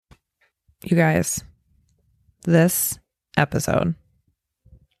You guys, this episode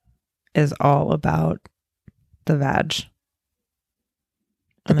is all about the vag.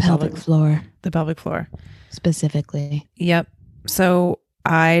 The pelvic floor. The pelvic floor. Specifically. Yep. So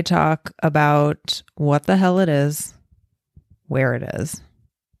I talk about what the hell it is, where it is,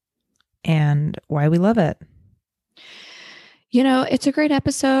 and why we love it. You know, it's a great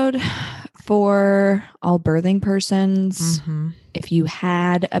episode for all birthing persons. Mm-hmm. If you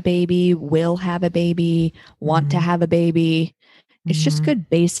had a baby, will have a baby, want to have a baby, it's just good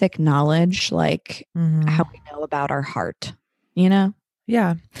basic knowledge, like how we know about our heart, you know?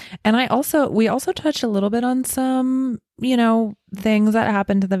 Yeah. And we also touched a little bit on some, things that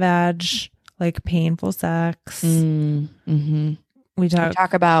happen to the vag, like painful sex. Mm-hmm. We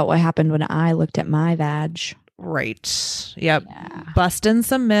talk about what happened when I looked at my vag. Right. Yep. Yeah. Busting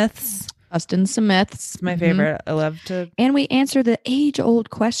some myths. It's my favorite. I love to. And we answer the age-old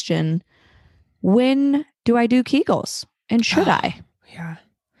question, when do I do Kegels? And should I? Yeah.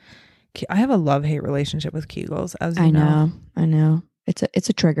 I have a love-hate relationship with Kegels, as you know. I know. It's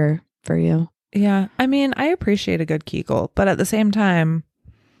a trigger for you. Yeah. I mean, I appreciate a good Kegel, but at the same time,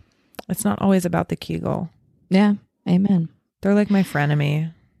 it's not always about the Kegel. Yeah. Amen. They're like my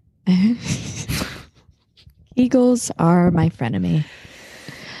frenemy. Kegels are my frenemy.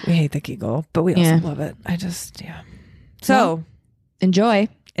 We hate the Kegel, but we also love it. So enjoy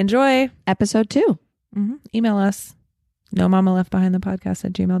episode 2. Mm-hmm. Email us.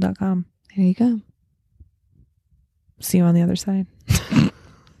 NoMamaLeftBehindThePodcast@gmail.com. There you go. See you on the other side.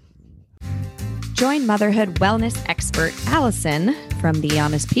 Join motherhood wellness expert Allison from The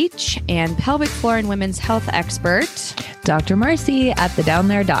Honest Peach and pelvic floor and women's health expert Dr. Marcy at the Down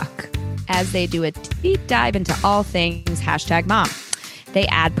There Doc as they do a deep dive into all things #mom. They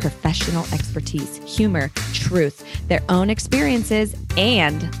add professional expertise, humor, truth, their own experiences,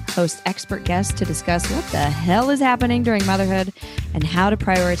 and host expert guests to discuss what the hell is happening during motherhood and how to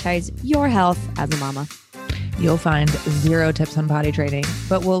prioritize your health as a mama. You'll find 0 tips on potty training,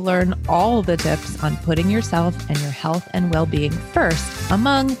 but we'll learn all the tips on putting yourself and your health and well-being first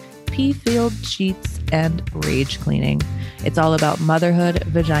among pee-filled sheets and rage cleaning. It's all about motherhood,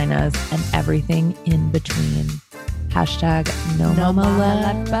 vaginas, and everything in between. #No Mama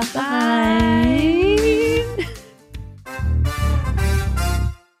Left Behind.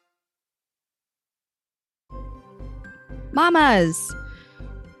 Mamas,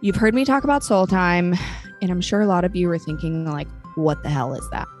 you've heard me talk about soul time, and I'm sure a lot of you were thinking, like, what the hell is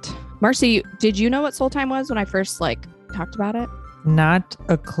that? Marcy, did you know what soul time was when I first talked about it? Not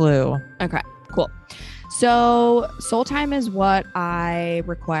a clue. Okay, cool. So soul time is what I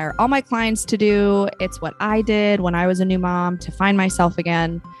require all my clients to do. It's what I did when I was a new mom to find myself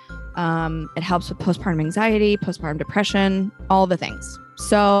again. It helps with postpartum anxiety, postpartum depression, all the things.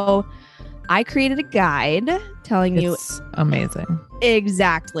 So I created a guide telling you amazing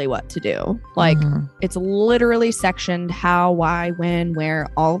exactly what to do. It's literally sectioned how, why, when, where,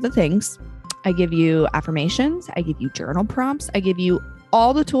 all the things. I give you affirmations. I give you journal prompts. I give you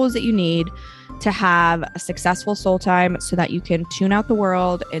all the tools that you need to have a successful soul time so that you can tune out the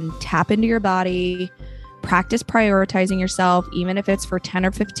world and tap into your body, practice prioritizing yourself, even if it's for 10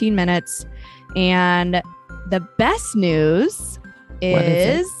 or 15 minutes. And the best news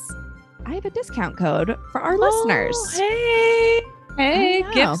is I have a discount code for our listeners. Hey,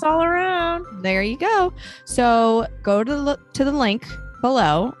 gifts all around. There you go. So go to the link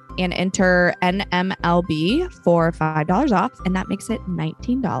below and enter NMLB for $5 off, and that makes it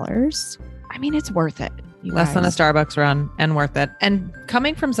 $19. I mean, it's worth it. Less than a Starbucks run and worth it. And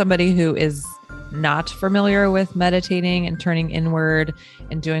coming from somebody who is not familiar with meditating and turning inward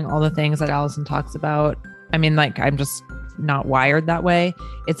and doing all the things that Allison talks about, I mean, I'm just not wired that way.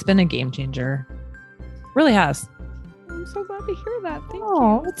 It's been a game changer. Really has. I'm so glad to hear that. Thank you.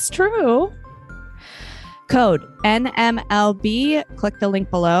 Oh, it's true. Code NMLB. Click the link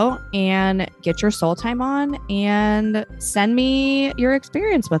below and get your soul time on and send me your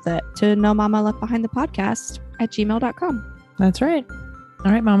experience with it to No Mama Left Behind the Podcast @gmail.com. That's right.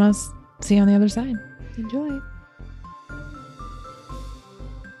 All right, mamas. See you on the other side. Enjoy.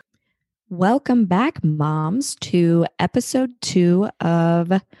 Welcome back, moms, to episode 2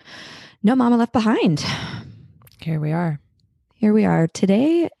 of No Mama Left Behind. Here we are.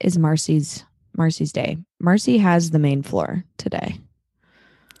 Today is Marcy's day. Marcy has the main floor today.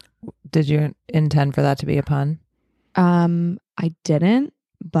 Did you intend for that to be a pun? I didn't,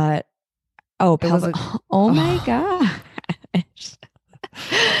 but oh my gosh.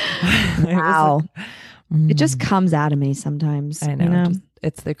 Wow. It just comes out of me sometimes. I know.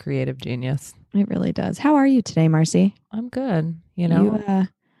 It's the creative genius. It really does. How are you today, Marcy? I'm good.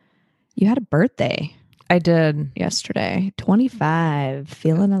 You had a birthday I did. yesterday. 25,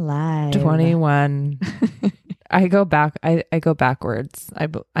 feeling alive. 21. I go back. I go backwards.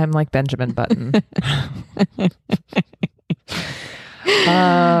 I'm like Benjamin Button.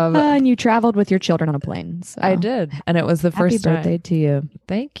 And you traveled with your children on a plane. So. I did. And it was the first time. Happy birthday to you.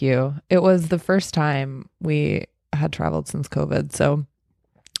 Thank you. It was the first time we had traveled since COVID. So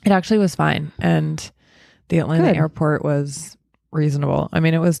it actually was fine. And the Atlanta airport was reasonable. I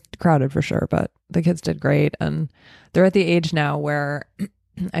mean, it was crowded for sure, but the kids did great. And they're at the age now where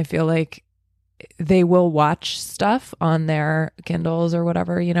I feel like they will watch stuff on their Kindles or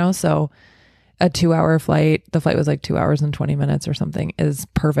whatever, you know? So a 2-hour flight, the flight was like 2 hours and 20 minutes or something, is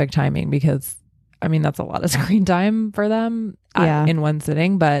perfect timing because, I mean, that's a lot of screen time for them in one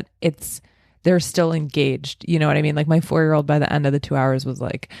sitting, but they're still engaged. You know what I mean? Like my 4-year-old by the end of the 2 hours was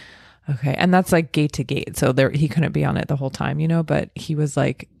like, okay. And that's like gate to gate. So he couldn't be on it the whole time, you know, but he was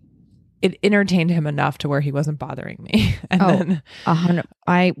like, it entertained him enough to where he wasn't bothering me. And then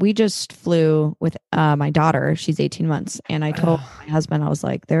 100. We just flew with my daughter. She's 18 months. And I told my husband, I was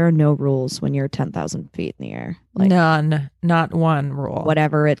like, there are no rules when you're 10,000 feet in the air. Like, none, not one rule.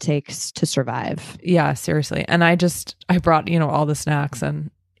 Whatever it takes to survive. Yeah, seriously. And I brought, you know, all the snacks,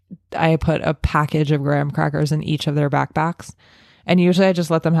 and I put a package of graham crackers in each of their backpacks. And usually I just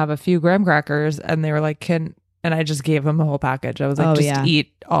let them have a few graham crackers, and they were like, and I just gave them the whole package. I was like,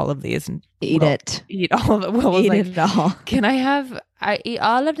 eat all of these and eat it. Eat all of it. Will was eat like, it all. Can I eat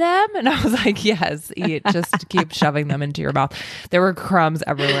all of them? And I was like, yes, eat. Just keep shoving them into your mouth. There were crumbs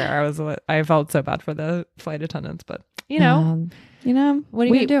everywhere. I felt so bad for the flight attendants, but you know, what are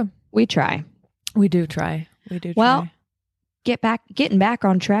you gonna do? We try. We do try. Well, getting back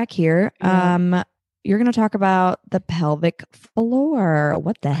on track here. Yeah. You're going to talk about the pelvic floor.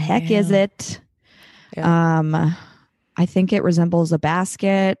 What the heck is it? Yeah. I think it resembles a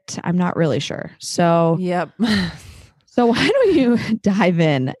basket. I'm not really sure. So, yep. So why don't you dive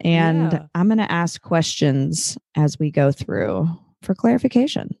in, and I'm going to ask questions as we go through for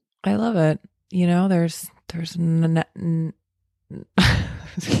clarification. I love it. You know, there's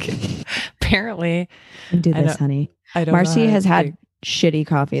apparently. Do this, honey. I don't Marcy has had shitty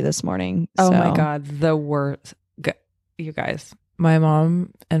coffee this morning. Oh my God. The worst. You guys, my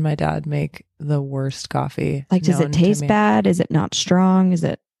mom and my dad make the worst coffee. Like, does it taste bad? Is it not strong? Is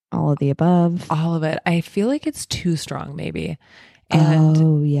it all of the above? All of it. I feel like it's too strong, maybe. And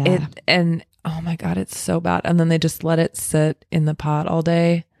oh my God, it's so bad. And then they just let it sit in the pot all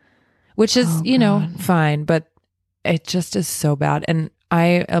day, which is, fine, but it just is so bad. And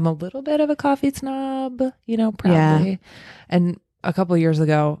I am a little bit of a coffee snob, proudly. Yeah. And a couple of years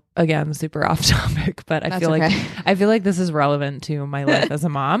ago, again, super off topic, but I feel like this is relevant to my life as a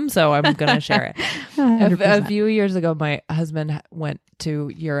mom, so I'm going to share it. A few years ago, my husband went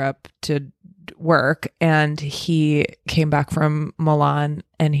to Europe to work, and he came back from Milan,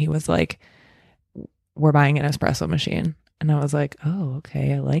 and he was like, "We're buying an espresso machine." And I was like, "Oh,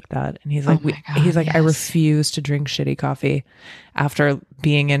 okay, I like that." And he's like, "I refuse to drink shitty coffee." After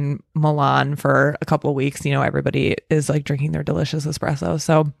being in Milan for a couple of weeks, everybody is like drinking their delicious espresso.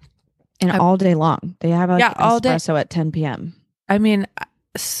 So, and all day long, they have all espresso at 10 p.m. I mean,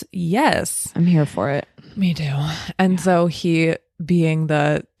 yes, I'm here for it. Me too. And so he, being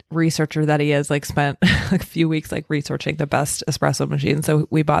the researcher that he is, like spent like a few weeks like researching the best espresso machine. So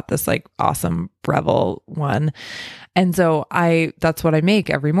we bought this like awesome Breville one. And so that's what I make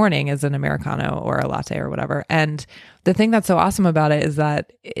every morning is an Americano or a latte or whatever. And the thing that's so awesome about it is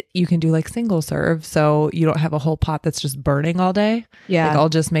that you can do like single serve. So you don't have a whole pot that's just burning all day. Yeah. Like I'll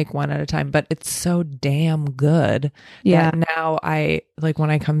just make one at a time, but it's so damn good. Yeah. That now when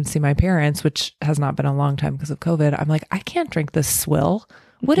I come see my parents, which has not been a long time because of COVID, I'm like, I can't drink this swill.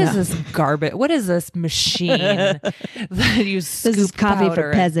 What is this garbage? What is this machine that you scoop This is coffee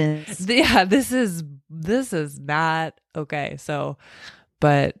powder for peasants. Yeah, this is not okay. So,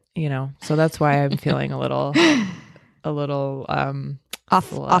 but so that's why I'm feeling a little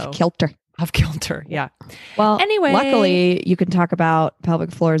off kilter. Off kilter. Yeah. Well, anyway, luckily you can talk about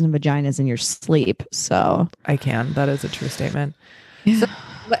pelvic floors and vaginas in your sleep. So I can. That is a true statement. Yeah. So,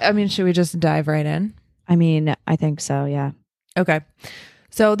 I mean, should we just dive right in? I mean, I think so. Yeah. Okay.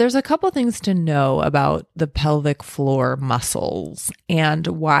 So there's a couple things to know about the pelvic floor muscles and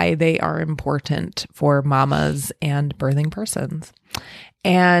why they are important for mamas and birthing persons.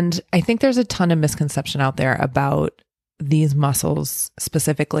 And I think there's a ton of misconception out there about these muscles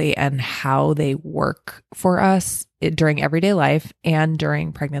specifically and how they work for us during everyday life and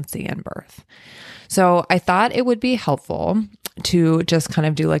during pregnancy and birth. So I thought it would be helpful to just kind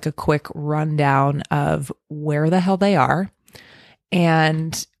of do like a quick rundown of where the hell they are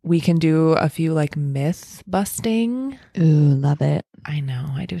and We can do a few like myth busting. Ooh, love it. I know,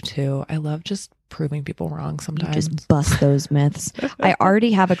 I do too. I love just proving people wrong sometimes. You just bust those myths. I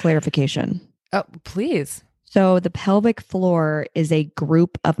already have a clarification. Oh, please. So the pelvic floor is a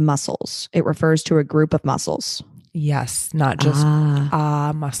group of muscles. It refers to a group of muscles. Yes, not just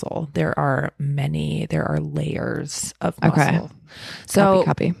a muscle. There are many. There are layers of muscle. Okay. So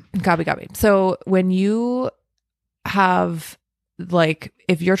copy. So when you have like,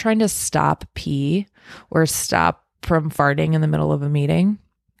 if you're trying to stop pee or stop from farting in the middle of a meeting,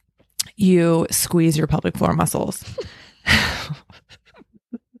 you squeeze your pelvic floor muscles.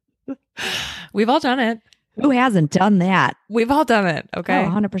 We've all done it. Who hasn't done that? We've all done it. Okay. Oh,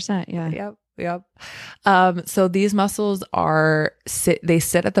 100%. Yeah. Yep. So these muscles they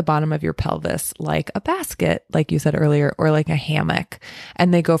sit at the bottom of your pelvis like a basket, like you said earlier, or like a hammock,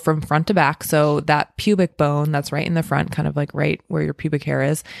 and they go from front to back. So that pubic bone that's right in the front, kind of like right where your pubic hair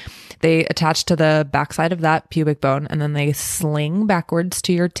is, they attach to the backside of that pubic bone, and then they sling backwards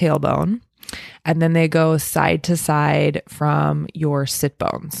to your tailbone, and then they go side to side from your sit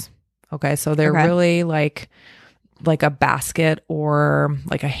bones. Okay. So they're really like a basket or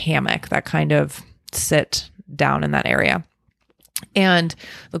like a hammock that kind of sit down in that area. And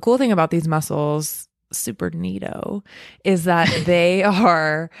the cool thing about these muscles, super neato, is that they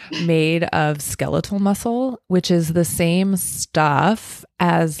are made of skeletal muscle, which is the same stuff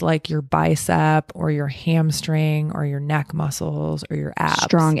as like your bicep or your hamstring or your neck muscles or your abs.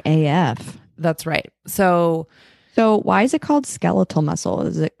 Strong AF. That's right. So why is it called skeletal muscle?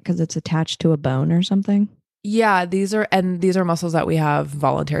 Is it because it's attached to a bone or something? Yeah, these are muscles that we have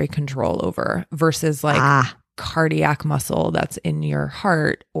voluntary control over versus like cardiac muscle that's in your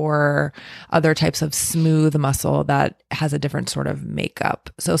heart or other types of smooth muscle that has a different sort of makeup.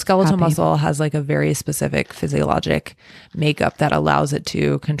 So skeletal muscle has like a very specific physiologic makeup that allows it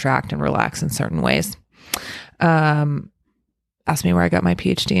to contract and relax in certain ways. Ask me where I got my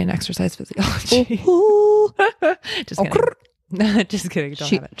PhD in exercise physiology. Just kidding. Just kidding.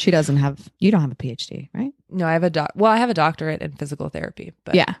 She doesn't have. You don't have a PhD, right? No, I have I have a doctorate in physical therapy.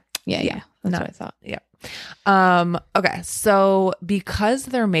 But yeah. That's what I thought. Yeah. Okay. So because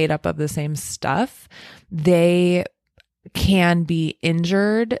they're made up of the same stuff, they can be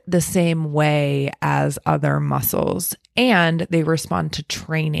injured the same way as other muscles, and they respond to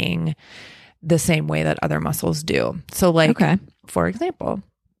training the same way that other muscles do. So like, for example,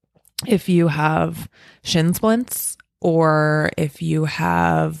 if you have shin splints, or if you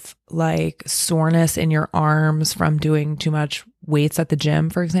have like soreness in your arms from doing too much weights at the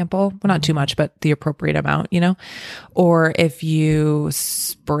gym, for example, well, not too much, but the appropriate amount, or if you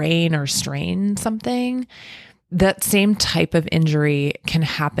sprain or strain something, that same type of injury can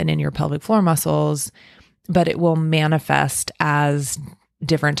happen in your pelvic floor muscles, but it will manifest as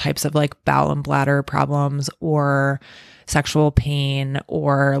different types of like bowel and bladder problems or sexual pain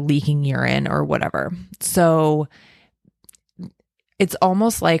or leaking urine or whatever. So it's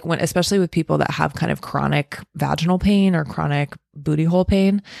almost like especially with people that have kind of chronic vaginal pain or chronic booty hole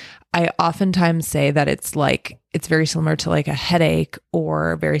pain, I oftentimes say that it's very similar to like a headache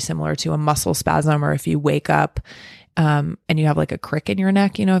or very similar to a muscle spasm, or if you wake up and you have like a crick in your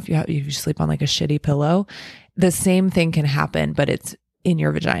neck, if you sleep on like a shitty pillow, the same thing can happen, but it's in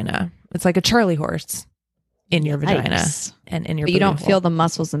your vagina. It's like a Charlie horse in your vagina and in your. But you don't feel the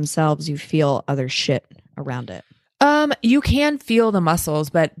muscles themselves. You feel other shit around it. You can feel the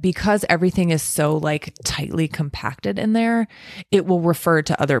muscles, but because everything is so like tightly compacted in there, it will refer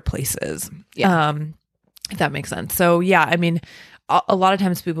to other places. Yeah. If that makes sense. So yeah, I mean, a lot of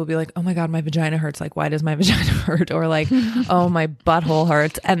times people will be like, oh my God, my vagina hurts. Like, why does my vagina hurt? Or like, oh, my butthole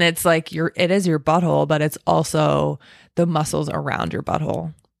hurts. And it's like, it is your butthole, but it's also the muscles around your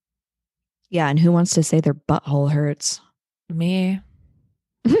butthole. Yeah. And who wants to say their butthole hurts? Me.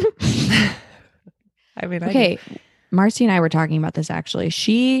 I mean, okay. Marcy and I were talking about this actually.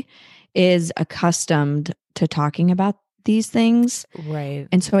 She is accustomed to talking about these things. Right.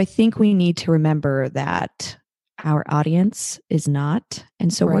 And so I think we need to remember that our audience is not.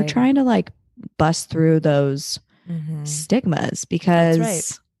 And so we're trying to like bust through those stigmas,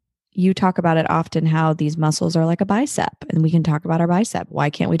 because you talk about it often, how these muscles are like a bicep, and we can talk about our bicep. Why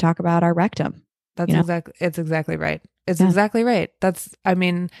can't we talk about our rectum? It's exactly right. It's exactly right.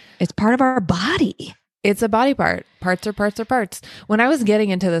 It's part of our body. It's a body part. Parts are parts are parts. When I was getting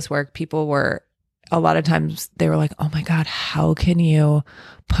into this work, a lot of times they were like, oh my God, how can you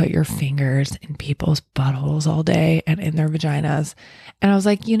put your fingers in people's buttholes all day and in their vaginas? And I was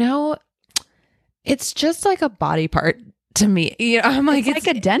like, it's just like a body part to me. I'm like, it's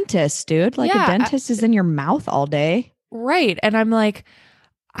like a dentist, dude. Like a dentist is in your mouth all day. Right. And I'm like,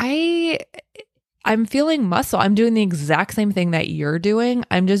 I'm feeling muscle. I'm doing the exact same thing that you're doing.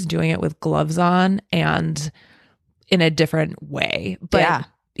 I'm just doing it with gloves on and in a different way. But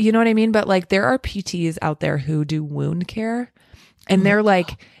you know what I mean? But like there are PTs out there who do wound care and they're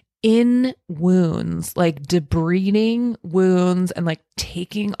like in wounds, like debriding wounds and like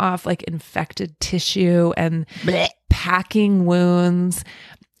taking off like infected tissue and packing wounds.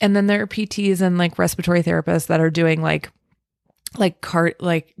 And then there are PTs and like respiratory therapists that are doing like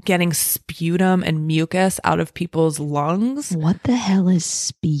getting sputum and mucus out of people's lungs. What the hell is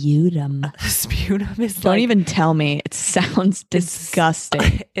sputum? Sputum is Don't even tell me. It sounds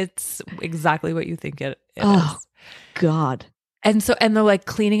disgusting. It's exactly what you think it is. Oh, God. And they're like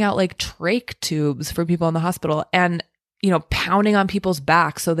cleaning out like trach tubes for people in the hospital and, you know, pounding on people's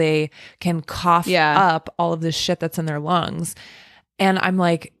backs so they can cough up all of this shit that's in their lungs. And I'm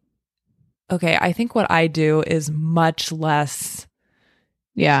like, okay, I think what I do is much less.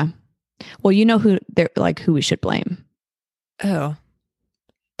 Yeah. Well, you know who we should blame? Oh,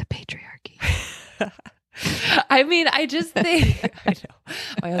 the patriarchy. I mean, I just think I know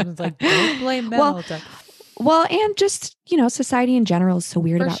my husband's like, don't blame men all the time. Well, and just, you know, society in general is so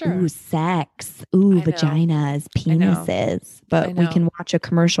weird about sex, vaginas, penises. But we can watch a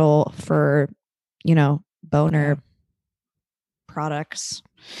commercial for, you know, boner products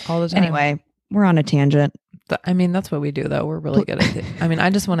all the time. Anyway, we're on a tangent. I mean, that's what we do, though. We're really good at it. I mean,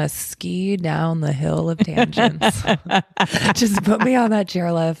 I just want to ski down the hill of tangents. Just put me on that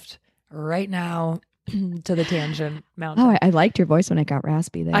chairlift right now to the tangent mountain. Oh, I liked your voice when it got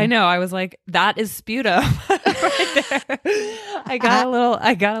raspy there. I know. I was like, that is sputum right there. I got a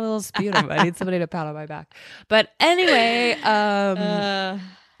little sputum. I need somebody to pat on my back. But anyway,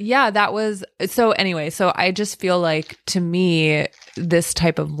 yeah, that was so anyway. So I just feel like, to me, this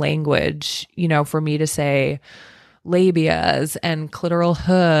type of language, you know, for me to say labias and clitoral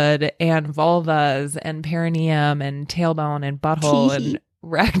hood and vulvas and perineum and tailbone and butthole and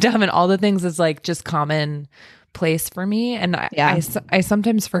rectum and all the things is like just common place for me. And I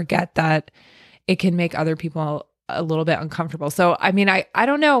sometimes forget that it can make other people a little bit uncomfortable. So, I mean, I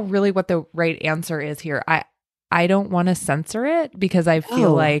don't know really what the right answer is here. I don't want to censor it because I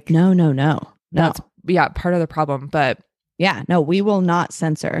feel like no. That's part of the problem. But yeah, no, we will not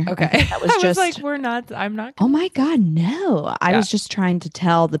censor. Okay. That was just like, I'm not. Oh my God, no. I was just trying to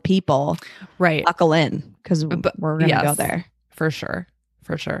tell the people, right, buckle in because we're going to go there. For sure.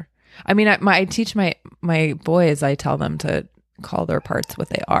 I mean, I teach my boys, I tell them to call their parts what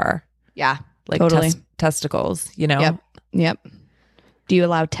they are. Yeah, like totally. Testicles, you know? Yep. Do you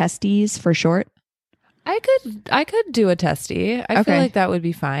allow testes for short? I could do a testy. I feel like that would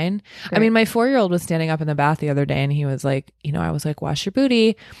be fine. Great. I mean, my 4-year-old was standing up in the bath the other day and he was like, you know, I was like, wash your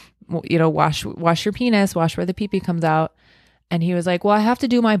booty, you know, wash your penis, wash where the pee-pee comes out. And he was like, well, I have to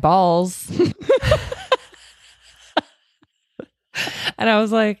do my balls. And I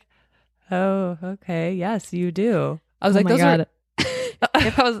was like, oh, okay. Yes, you do. I was like, those God. are...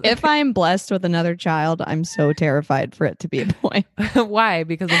 If I'm blessed with another child, I'm so terrified for it to be a boy. Why?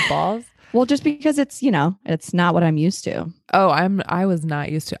 Because of balls? Well, just because it's, you know, it's not what I'm used to. Oh, I was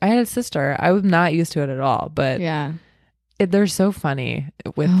not used to. I had a sister. I was not used to it at all. But yeah, they're so funny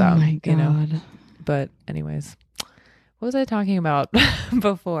with them. Oh my God. You know? But anyways, what was I talking about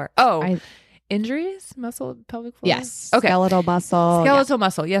before? Oh, injuries, pelvic floor. Yes. Okay. Skeletal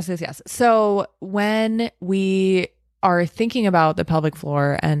muscle. Yes. So when we are thinking about the pelvic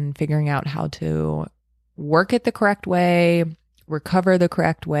floor and figuring out how to work it the correct way, recover the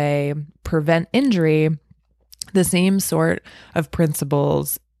correct way, prevent injury, the same sort of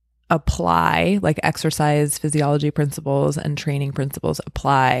principles apply, like exercise physiology principles and training principles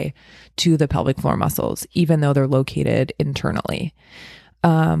apply to the pelvic floor muscles, even though they're located internally.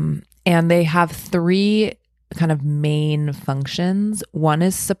 And they have 3 kind of main functions. One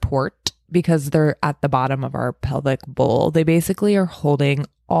is support, because they're at the bottom of our pelvic bowl. They basically are holding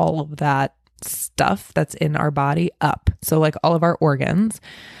all of that stuff that's in our body up. So like all of our organs,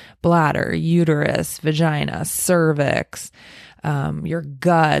 bladder, uterus, vagina, cervix, your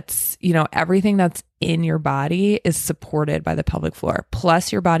guts, you know, everything that's in your body is supported by the pelvic floor,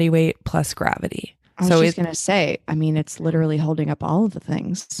 plus your body weight, plus gravity. I was just going to say, I mean, it's literally holding up all of the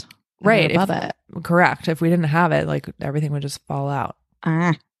things. Right. Above it. Correct. If we didn't have it, like everything would just fall out.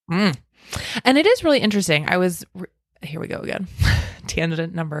 And it is really interesting. Here we go again.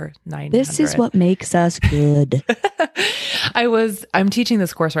 Tangent number 9. This is what makes us good. I'm teaching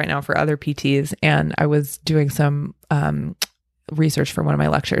this course right now for other PTs, and I was doing some research for one of my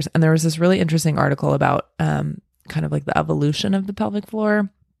lectures, and there was this really interesting article about kind of like the evolution of the pelvic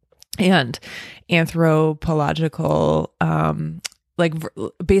floor and anthropological like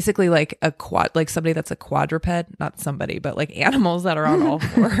basically like like somebody that's a quadruped, not somebody, but like animals that are on all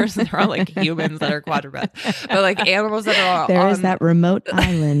fours. There are like humans that are quadrupeds, but like animals that are there is that remote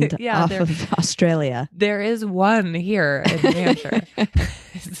island off of Australia. There is one here in New Hampshire.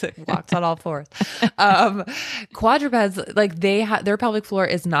 It walks on all fours. Quadrupeds, like their pelvic floor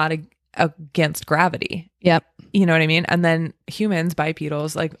is not against gravity. Yep. You know what I mean? And then humans,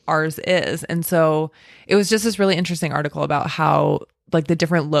 bipedals, like ours is. And so it was just this really interesting article about how like the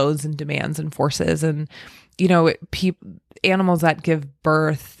different loads and demands and forces and, you know, animals that give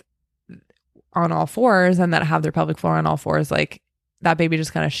birth on all fours and that have their pelvic floor on all fours, like that baby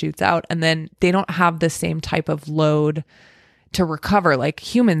just kind of shoots out. And then they don't have the same type of load to recover like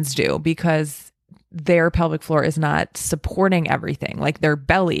humans do because their pelvic floor is not supporting everything like their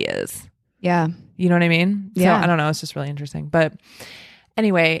belly is. Yeah. You know what I mean? Yeah. So I don't know. It's just really interesting. But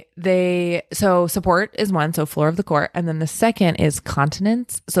anyway, so support is one. So floor of the court. And then the second is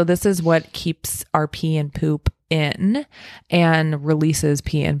continence. So this is what keeps our pee and poop in and releases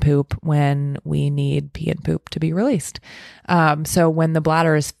pee and poop when we need pee and poop to be released. So when the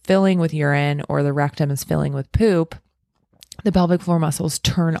bladder is filling with urine or the rectum is filling with poop, the pelvic floor muscles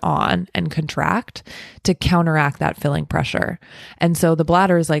turn on and contract to counteract that filling pressure. And so the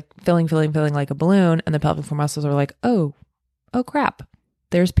bladder is like filling like a balloon. And the pelvic floor muscles are like, oh crap,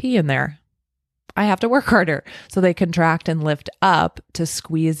 there's pee in there. I have to work harder. So they contract and lift up to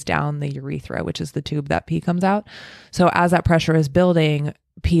squeeze down the urethra, which is the tube that pee comes out. So as that pressure is building,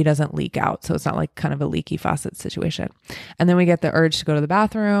 pee doesn't leak out. So it's not like kind of a leaky faucet situation. And then we get the urge to go to the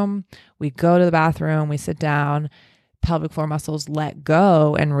bathroom. We go to the bathroom, we sit down, pelvic floor muscles let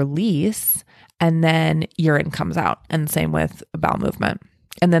go and release, and then urine comes out. And same with bowel movement.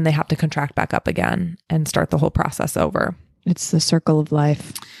 And then they have to contract back up again and start the whole process over. It's the circle of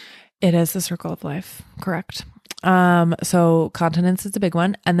life. It is the circle of life. Correct. So continence is a big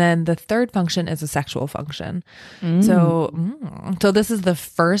one. And then the third function is a sexual function. So this is the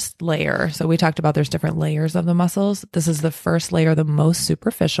first layer. So we talked about there's different layers of the muscles. This is the first layer, the most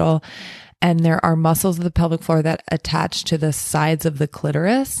superficial. And there are muscles of the pelvic floor that attach to the sides of the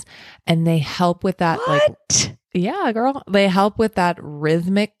clitoris. And they help with that. What? Yeah, girl. They help with that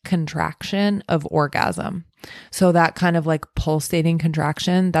rhythmic contraction of orgasm. So that kind of like pulsating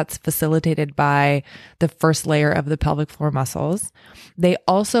contraction that's facilitated by the first layer of the pelvic floor muscles. They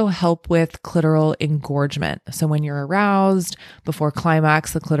also help with clitoral engorgement. So when you're aroused before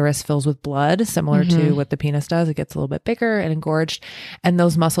climax, the clitoris fills with blood, similar to what the penis does. It gets a little bit bigger and engorged, and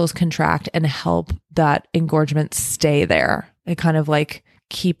those muscles contract and help that engorgement stay there. It kind of like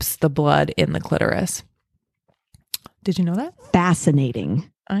keeps the blood in the clitoris. Did you know that?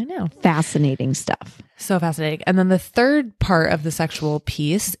 Fascinating. I know. Fascinating stuff. So fascinating. And then the third part of the sexual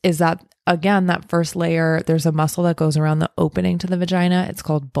piece is that, again, that first layer, there's a muscle that goes around the opening to the vagina. It's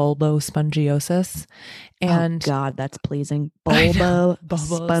called bulbospongiosis. And oh God, that's pleasing.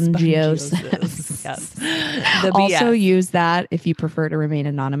 Bulbospongiosis. Yes. Also use that if you prefer to remain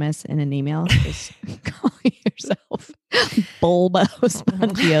anonymous in an email. Just call yourself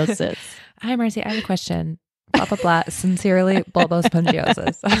bulbospongiosis. Hi, Marcy. I have a question. Blah, blah, blah. Sincerely,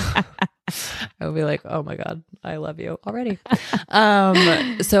 bulbospongiosis. I would be like, oh my God, I love you already.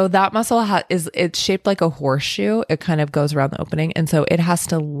 So that muscle it's shaped like a horseshoe. It kind of goes around the opening. And so it has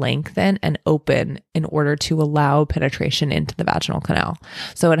to lengthen and open in order to allow penetration into the vaginal canal.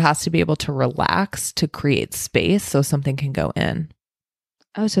 So it has to be able to relax to create space so something can go in.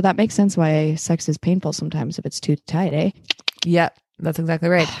 Oh, so that makes sense why sex is painful sometimes if it's too tight, eh? Yep. That's exactly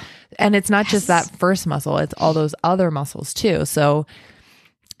right. And it's not just that first muscle, it's all those other muscles too. So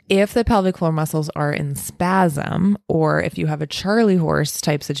if the pelvic floor muscles are in spasm, or if you have a Charlie horse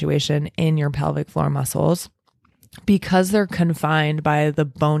type situation in your pelvic floor muscles, because they're confined by the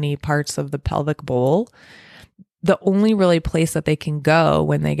bony parts of the pelvic bowl, the only really place that they can go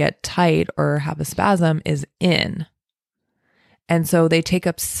when they get tight or have a spasm is in. And so they take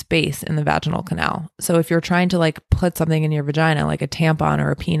up space in the vaginal canal. So if you're trying to like put something in your vagina, like a tampon or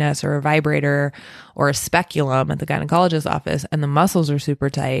a penis or a vibrator or a speculum at the gynecologist's office, and the muscles are super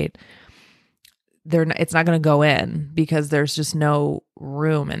tight, it's not going to go in because there's just no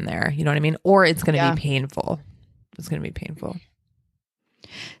room in there. You know what I mean? Or it's going to be painful. It's going to be painful.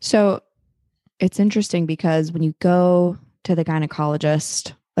 So it's interesting because when you go to the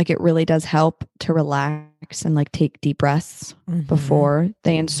gynecologist, like it really does help to relax and like take deep breaths before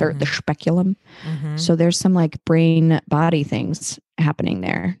they insert the speculum. So there's some like brain body things happening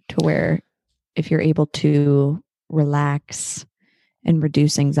there to where if you're able to relax and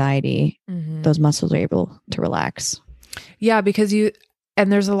reduce anxiety, those muscles are able to relax. Yeah, because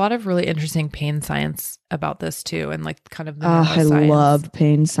And there's a lot of really interesting pain science about this too. And like kind of the I neuroscience. love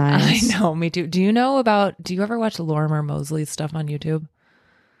pain science. I know, me too. Do you ever watch Lorimer Moseley's stuff on YouTube?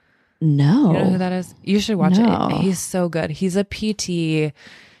 No. You know who that is? You should watch it. He's so good. He's a PT.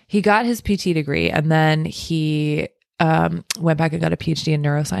 He got his PT degree and then he went back and got a PhD in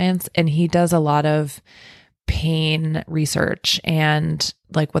neuroscience. And he does a lot of pain research and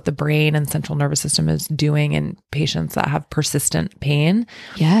like what the brain and central nervous system is doing in patients that have persistent pain.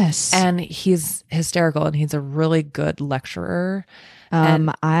 Yes. And he's hysterical and he's a really good lecturer.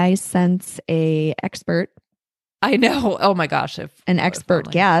 I sense a expert. I know. Oh my gosh. An expert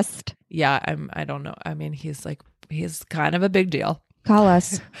guest. Yeah. I don't know. I mean, he's kind of a big deal. Call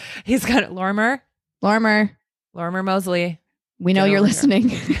us. He's got Lorimer Moseley. We know you're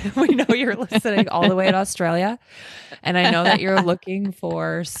listening. We know you're listening all the way in Australia. And I know that you're looking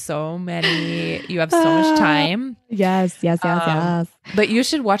for so many, you have so much time. Yes. But you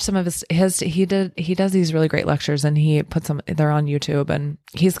should watch some of he does these really great lectures and he puts them, they're on YouTube and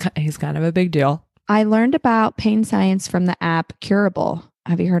he's kind of a big deal. I learned about pain science from the app Curable.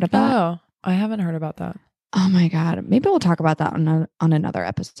 Have you heard of that? Oh, I haven't heard about that. Oh my God. Maybe we'll talk about that on another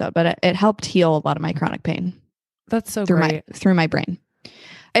episode, but it helped heal a lot of my chronic pain. That's so great. Through my brain.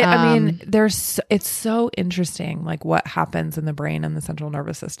 I mean, it's so interesting, like what happens in the brain and the central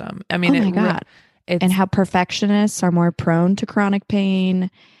nervous system. I mean, oh my God. And how perfectionists are more prone to chronic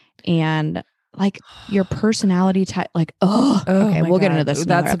pain and like your personality type, like, okay, we'll get into this.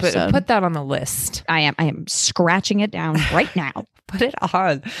 Put that on the list. I am scratching it down right now. Put it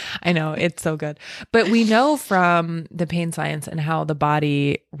on. I know it's so good. But we know from the pain science and how the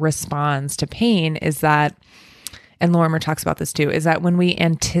body responds to pain is that, and Lorimer talks about this too, is that when we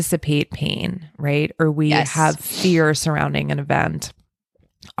anticipate pain, right? Or we have fear surrounding an event,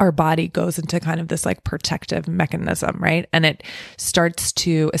 our body goes into kind of this like protective mechanism, right? And it starts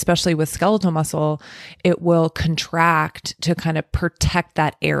to, especially with skeletal muscle, it will contract to kind of protect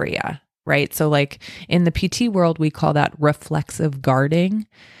that area, right? So like in the PT world, we call that reflexive guarding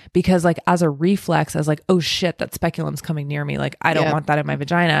because like as a reflex, as like, oh shit, that speculum's coming near me. Like, I don't want that in my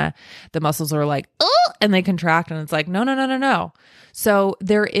vagina. The muscles are like, oh, and they contract and it's like, no. So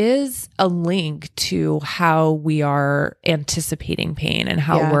there is a link to how we are anticipating pain and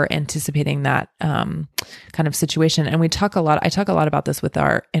how we're anticipating that kind of situation. And I talk a lot about this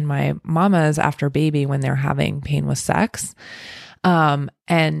in my mamas after baby when they're having pain with sex.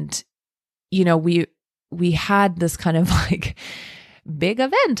 And you know, we had this kind of like big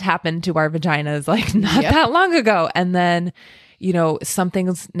event happen to our vaginas like not that long ago. And then, you know,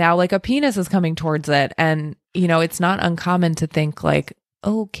 something's now like a penis is coming towards it. And, you know, it's not uncommon to think like,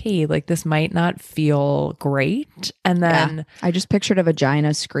 okay, like this might not feel great. And then I just pictured a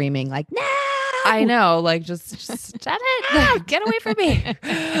vagina screaming like, no, I know, like just stop it, get away from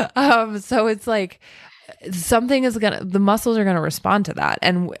me. So it's like the muscles are going to respond to that.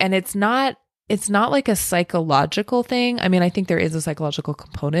 And it's not like a psychological thing. I mean, I think there is a psychological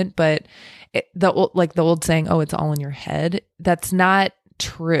component, but the old saying, oh, it's all in your head. That's not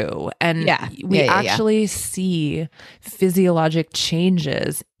true. And we actually see physiologic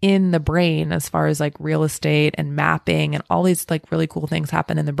changes in the brain as far as like real estate and mapping and all these like really cool things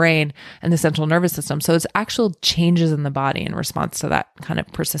happen in the brain and the central nervous system. So it's actual changes in the body in response to that kind of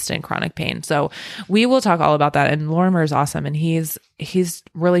persistent chronic pain. So we will talk all about that. And Lorimer is awesome. And he's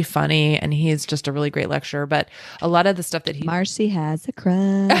really funny and he's just a really great lecturer. But a lot of the stuff that Marcy has a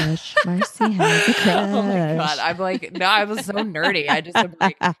crush. Marcy has a crush. Oh my God. I'm like, no, I was so nerdy. I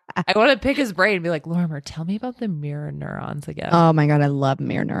want to pick his brain and be like, Lorimer, tell me about the mirror neurons again. Oh my God. I love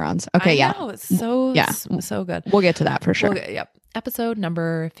mirror neurons. Okay. I know, it's so good. We'll get to that for sure. Episode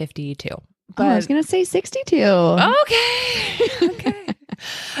number 52. But I was going to say 62. Okay.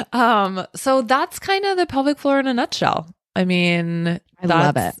 So that's kind of the pelvic floor in a nutshell. I mean, I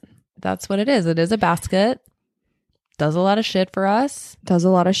love it. That's what it is. It is a basket. Does a lot of shit for us. Does a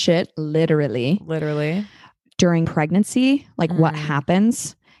lot of shit, literally. During pregnancy, like what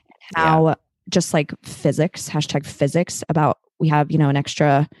happens, how just like physics, #physics about we have, you know, an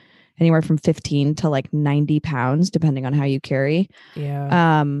extra anywhere from 15 to like 90 pounds, depending on how you carry,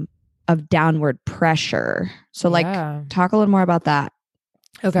 of downward pressure. So like talk a little more about that.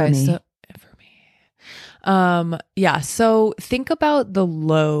 Okay. So for me, so think about the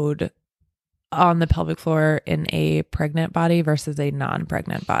load on the pelvic floor in a pregnant body versus a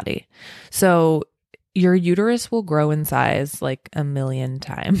non-pregnant body. So your uterus will grow in size like 1,000,000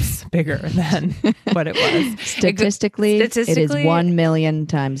 times bigger than what it was. Statistically, it is 1,000,000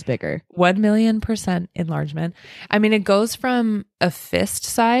 times bigger. 1,000,000% enlargement. I mean, it goes from a fist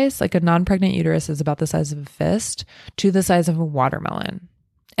size, like a non-pregnant uterus is about the size of a fist, to the size of a watermelon.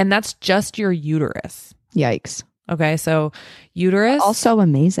 And that's just your uterus. Yikes. Okay, so uterus. Also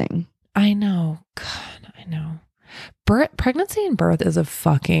amazing. I know. God, I know. Pregnancy and birth is a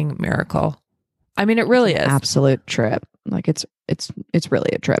fucking miracle. I mean, it really is. Absolute trip. Like it's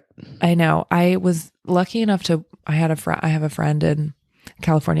really a trip. I know. I was lucky enough I have a friend in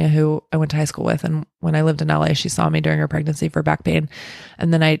California who I went to high school with. And when I lived in LA, she saw me during her pregnancy for back pain.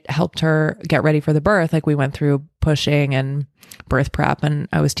 And then I helped her get ready for the birth. Like we went through pushing and birth prep, and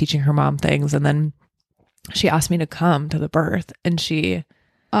I was teaching her mom things. And then she asked me to come to the birth, and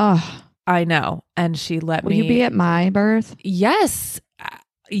I know. And she let me. Will you be at my birth? Yes.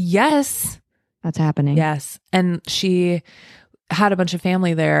 Yes. That's happening. Yes. And she had a bunch of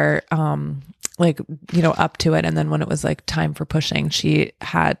family there, up to it. And then when it was like time for pushing, she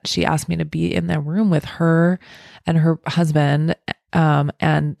asked me to be in the room with her and her husband,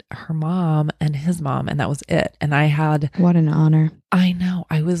 and her mom and his mom. And that was it. And what an honor. I know.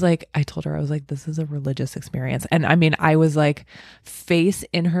 I told her, I was like, this is a religious experience. And I mean, I was like face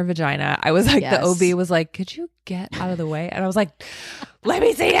in her vagina. I was like, The OB was like, could you get out of the way? And I was like, let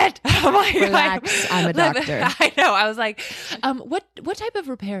me see it. I'm like, relax. I'm a doctor. I know. I was like, what type of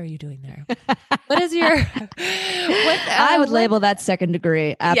repair are you doing there? What is your, I would label that second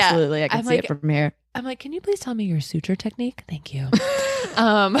degree. Absolutely. Yeah. I can see it from here. I'm like, can you please tell me your suture technique? Thank you.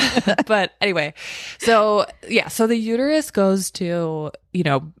 But anyway, so the uterus goes to,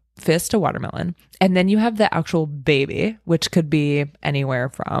 fist to watermelon. And then you have the actual baby, which could be anywhere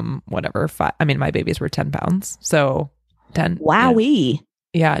from whatever. My babies were 10 pounds. So 10. Wowee.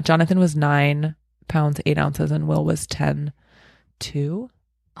 Yeah. Jonathan was 9 pounds, 8 ounces, and Will was 10, 2.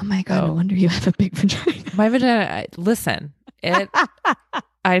 Oh my God. No wonder you have a big vagina. My vagina, listen,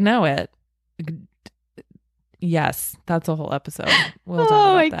 I know it. Yes, that's a whole episode. We'll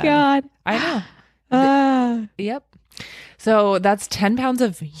talk about that. God. I know. Yep. So that's 10 pounds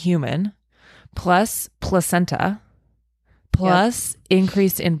of human plus placenta plus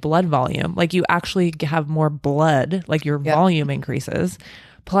increase in blood volume. Like you actually have more blood, like your volume increases,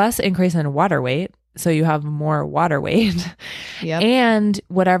 plus increase in water weight. So you have more water weight and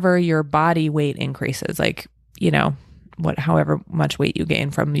whatever your body weight increases, like, however much weight you gain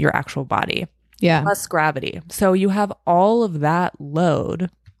from your actual body. Yeah. Plus gravity. So you have all of that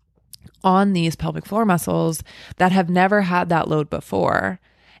load on these pelvic floor muscles that have never had that load before.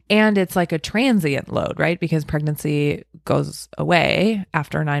 And it's like a transient load, right? Because pregnancy goes away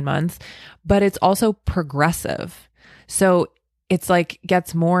after 9 months, but it's also progressive. So it's like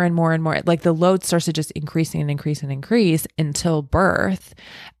gets more and more and more, like the load starts to just increase and increase and increase until birth.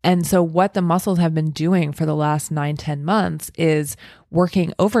 And so what the muscles have been doing for the last 9-10 months is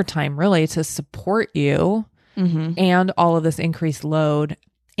working overtime really to support you and all of this increased load,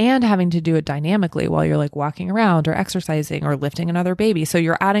 and having to do it dynamically while you're like walking around or exercising or lifting another baby. So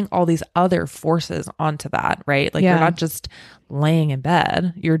you're adding all these other forces onto that, right? Like you're not just laying in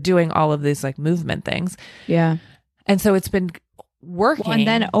bed, you're doing all of these like movement things. Yeah. And so it's been working. Well, and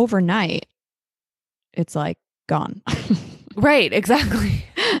then overnight, it's like gone. Right, exactly.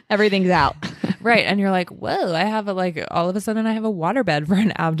 Everything's out. Right. And you're like, whoa, I have all of a sudden I have a waterbed for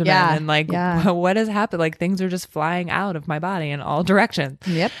an abdomen. And what has happened? Like things are just flying out of my body in all directions.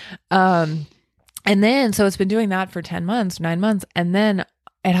 Yep. And then, so it's been doing that for 10 months, 9 months. And then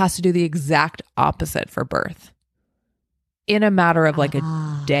it has to do the exact opposite for birth in a matter of like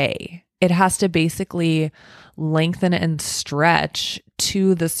a day. It has to basically lengthen and stretch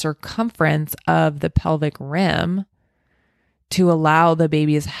to the circumference of the pelvic rim to allow the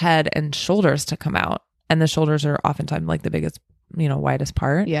baby's head and shoulders to come out. And the shoulders are oftentimes like the biggest, widest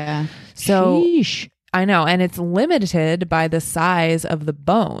part. Yeah. So sheesh. I know. And it's limited by the size of the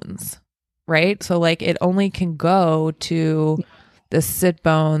bones, right? So like it only can go to the sit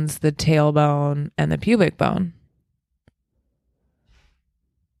bones, the tailbone, and the pubic bone.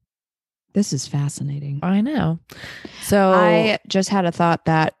 This is fascinating. I know. So I just had a thought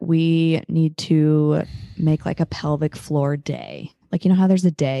that we need to make like a pelvic floor day. Like, how there's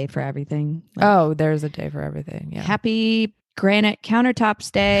a day for everything. Like, there's a day for everything. Yeah. Happy granite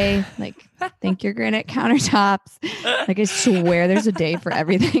countertops day. Like, thank your granite countertops. Like, I swear there's a day for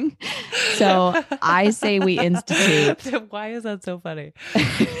everything. So I say we institute. Why is that so funny?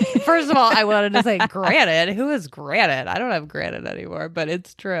 First of all, I wanted to say granite. Who is granite? I don't have granite anymore, but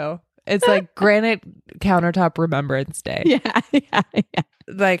it's true. It's like Granite Countertop Remembrance Day. Yeah.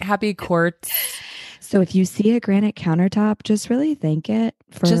 Like happy quartz So if you see a granite countertop, just really thank it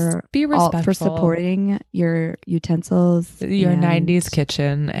Just for be respectful. for supporting your utensils, Your and 90s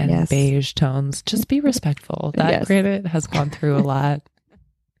kitchen and Yes. beige tones. Just be respectful. That Yes. granite has gone through a lot,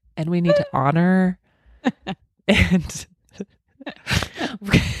 and we need to honor. And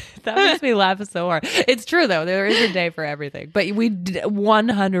that makes me laugh so hard. It's true though. There is a day for everything, but we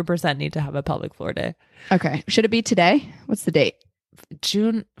 100% need to have a pelvic floor day. Okay. Should it be today? What's the date?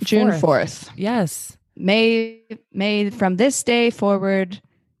 June June 4th. Yes. May from this day forward,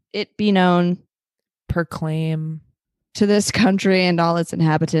 it be known Proclaim to this country and all its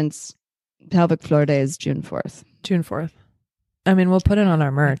inhabitants, Pelvic Floor Day is June 4th. June 4th. I mean, we'll put it on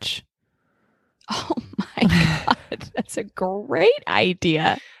our merch. Oh my God. That's a great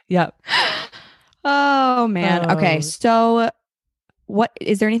idea. Yep. Oh man. Oh. Okay. So what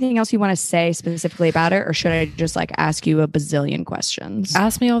is there anything else you want to say specifically about it, or should I just like ask you a bazillion questions?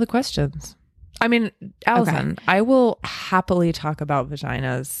 Ask me all the questions. I mean, Allison, I will happily talk about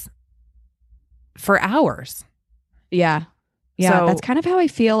vaginas for hours. Yeah. Yeah. So- That's kind of how I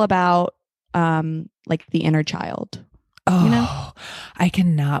feel about like the inner child. Oh, You know? I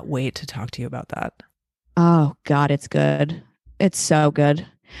cannot wait to talk to you about that. Oh God, it's good. It's so good.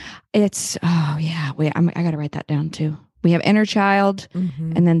 It's yeah. Wait, I gotta write that down too. We have inner child,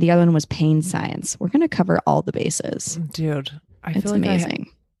 Mhm. and then the other one was pain science. We're gonna cover all the bases. Dude, I It's feel like amazing.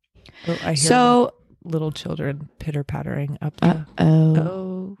 I hear So little children pitter pattering up the.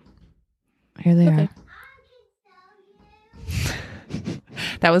 oh, here they Okay.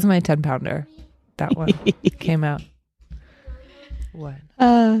 That was my 10-pounder. That one came out. What?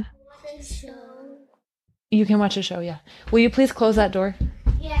 are. You can watch a show, yeah. Will you please close that door?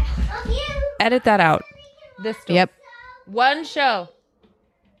 Yeah. Oh, Edit that out. This door. Yep. One show.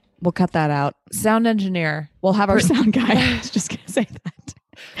 We'll cut that out. Sound engineer. We'll have our sound guy. I was just gonna say that.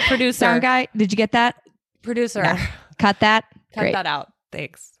 Producer. Sound guy, did you get that? Producer. Yeah. Cut that. Cut Great. that out.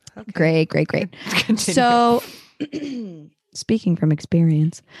 Thanks. Okay. Great. Continue. So, speaking from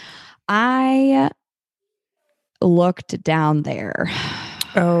experience, I looked down there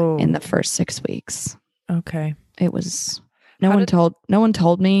oh, in the first 6 weeks. okay. It was no How one did-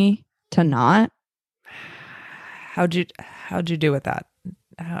 told me to not. How'd you do with that?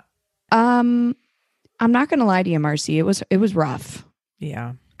 I'm not gonna lie to you, Marcy. It was rough.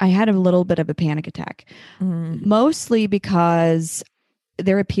 Yeah. I had a little bit of a panic attack, Mm, mostly because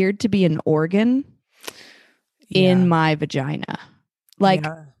there appeared to be an organ yeah. in my vagina. Like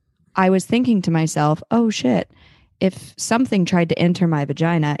Yeah. I was thinking to myself, oh shit, if something tried to enter my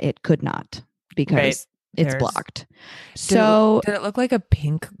vagina, it could not because Right. it's There's- blocked. So did it look like a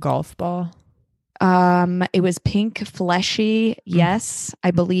pink golf ball? it was pink, fleshy. Yes, I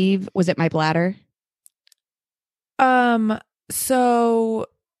believe. Was it my bladder? So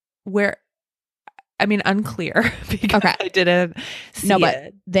where, I mean, unclear because Okay. I didn't see No, but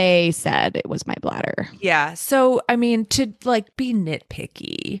it. they said it was my bladder. Yeah. So, I mean, to like be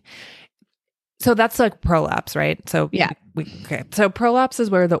nitpicky. So that's like prolapse, right? So Yeah. Okay. So prolapse is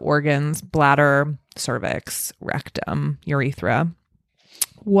where the organs, bladder, cervix, rectum, urethra,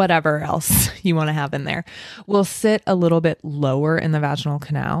 whatever else you want to have in there, will sit a little bit lower in the vaginal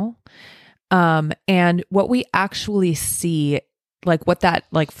canal. And what we actually see, like what that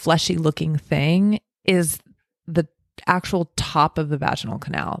like fleshy looking thing is, the actual top of the vaginal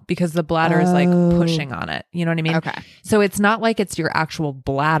canal, because the bladder is like Oh. pushing on it. You know what I mean? Okay. So it's not like it's your actual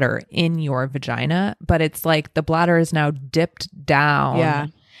bladder in your vagina, but it's like the bladder is now dipped down. Yeah.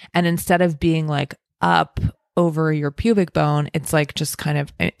 And instead of being like up over your pubic bone, it's like just kind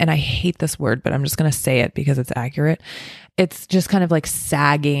of, and I hate this word, but I'm just going to say it because it's accurate. It's just kind of like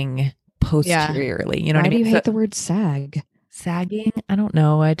sagging posteriorly. You know Why what I do mean? you hate the word sag? Sagging? I don't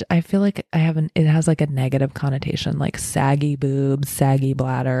know. I feel like it has like a negative connotation, like saggy boobs, saggy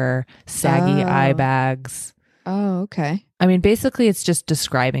bladder, saggy Oh. eye bags. Oh, okay. I mean, basically, it's just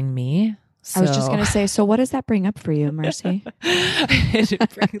describing me. I was just So- going to say, so what does that bring up for you, Marcy? it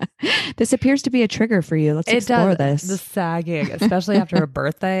brings- This appears to be a trigger for you. Let's it explore does this. the sagging, especially after a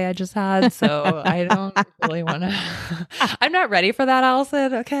birthday I just had. So I don't really want to. I'm not ready for that,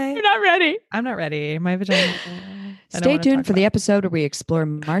 Allison. Okay, not ready. I'm not ready. My vagina. I don't Stay wanna tuned talk for the about episode where we explore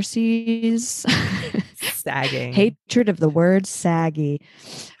Marcy's sagging. hatred of the word saggy.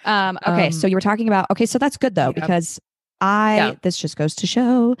 Okay, so you were talking about, okay, so that's good though, Yep. because Yep. this just goes to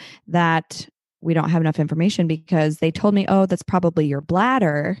show that we don't have enough information, because they told me, oh, that's probably your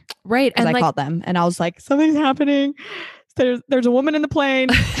bladder, Right, because and I like called them and I was like, something's happening. There's a woman in the plane.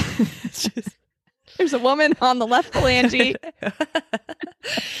 it's just- There's a woman on the left phalange.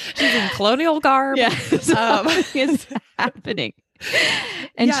 she's in colonial garb. Yeah, Um, something is happening.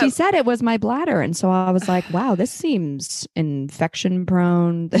 And Yeah. she said it was my bladder. And so I was like, wow, this seems infection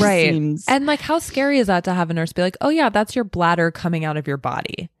prone. This Right. seems. And like, how scary is that to have a nurse be like, oh yeah, that's your bladder coming out of your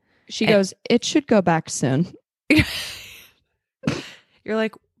body. She goes, it should go back soon. You're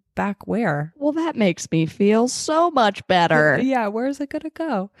like, back where? Well, that makes me feel so much better. Yeah, where's it going to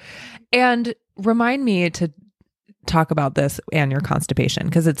go? And remind me to talk about this and your constipation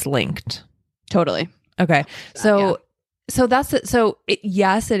because it's linked. Totally. Okay. Yeah. So that's it. So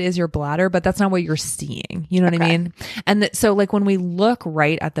yes, it is your bladder, but that's not what you're seeing. You know what I Okay. mean? And so like when we look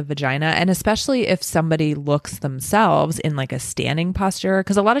right at the vagina, and especially if somebody looks themselves in like a standing posture,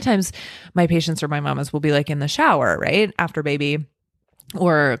 because a lot of times my patients or my mamas will be like in the shower, right? After baby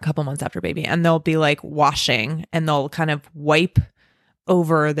or a couple months after baby, and they'll be like washing and they'll kind of wipe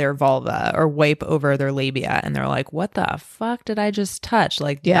over their vulva or wipe over their labia. And they're like, what the fuck did I just touch?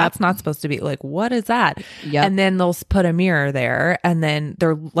 Like, Yeah. that's not supposed to be like, what is that? Yeah. And then they'll put a mirror there and then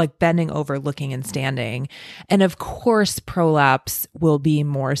they're like bending over, looking and standing. And of course, prolapse will be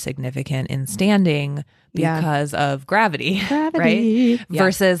more significant in standing Yeah. because of gravity, right? Gravity. Yeah.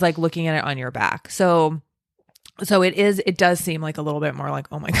 Versus like looking at it on your back. So it does seem like a little bit more like,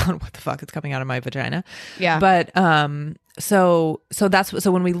 oh my God, what the fuck is coming out of my vagina? Yeah. But so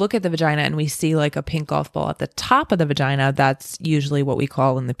when we look at the vagina and we see like a pink golf ball at the top of the vagina, that's usually what we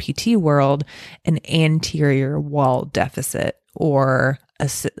call in the PT world an anterior wall deficit, or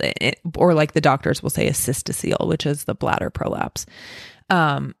like the doctors will say a cystocele, which is the bladder prolapse.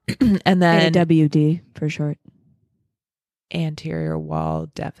 And then AWD for short. anterior wall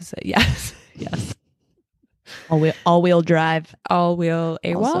deficit. Yes. Yes. All wheel drive. All wheel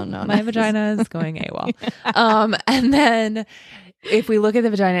Also AWOL. known My as- vagina is going AWOL. And then if we look at the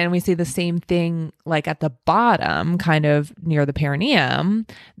vagina and we see the same thing like at the bottom, kind of near the perineum,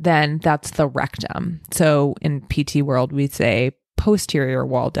 then that's the rectum. So in PT world, we say posterior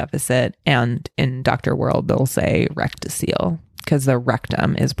wall deficit, and in doctor world, they'll say rectocele because the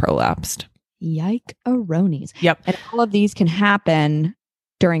rectum is prolapsed. Yike-a-ronies. Yep. And all of these can happen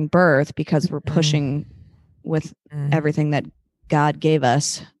during birth because we're pushing with everything that God gave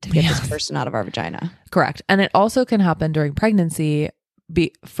us to get this person out of our vagina. Correct. And it also can happen during pregnancy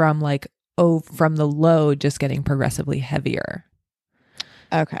from the load just getting progressively heavier.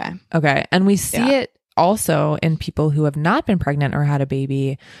 Okay. Okay. And we see Yeah. it also in people who have not been pregnant or had a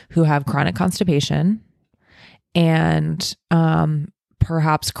baby who have chronic constipation and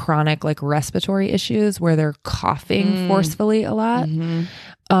perhaps chronic like respiratory issues where they're coughing forcefully a lot,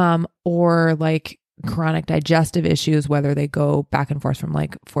 or like chronic digestive issues, whether they go back and forth from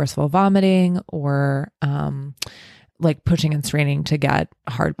like forceful vomiting or like pushing and straining to get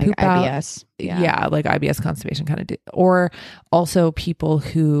hard Like poop out. IBS. Yeah, like IBS constipation kind of or also people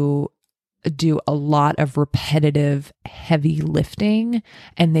who do a lot of repetitive heavy lifting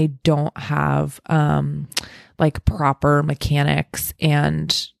and they don't have like proper mechanics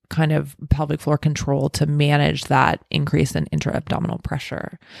and kind of pelvic floor control to manage that increase in intra-abdominal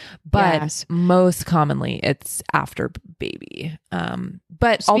pressure. But Yes. most commonly it's after baby.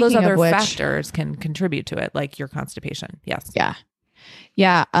 But all those Speaking of other which- factors can contribute to it, like your constipation. Yes. Yeah.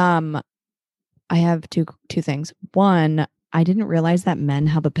 Yeah. I have two things. One, I didn't realize that men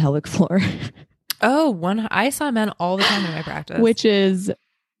have a pelvic floor, I saw men all the time in my practice. which is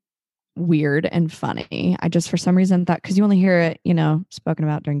weird and funny. I just, for some reason, thought, because you only hear it, spoken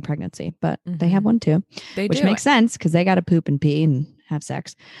about during pregnancy, but they have one too, they which do. makes sense because they got to poop and pee and have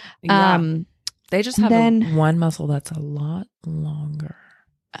sex. Yeah. They just have then- one muscle that's a lot longer.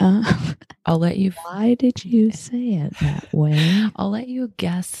 Uh, I'll let you. why did you say it that way? I'll let you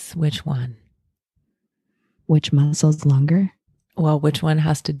guess which one. Which muscle's longer? Well, which one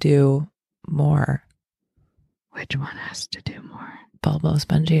has to do more? Which one has to do more?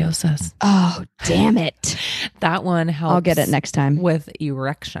 Bulbospongiosis. Oh, damn it. That one helps. I'll get it next time. with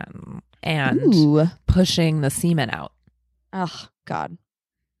erection and Ooh. pushing the semen out. Oh, God.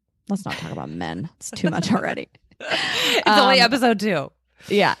 Let's not talk about men. It's too much already. It's only episode 2.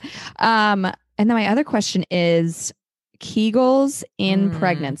 Yeah. And then my other question is Kegels in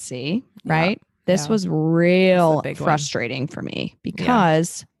pregnancy, Yeah. right? This Yeah. was real This is a big one. frustrating for me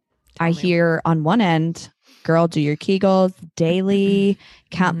because I Tell me. hear on one end, girl, do your Kegels daily,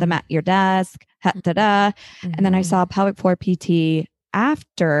 count them at your desk, da-da. And then I Mhm. saw a pelvic floor PT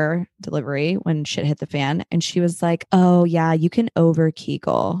after delivery when shit hit the fan. And she was like, oh, yeah, you can over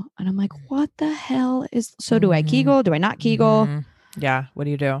Kegel. And I'm like, what the hell is so? Do I Mhm. Kegel? Do I not Kegel? Mhm. Yeah. What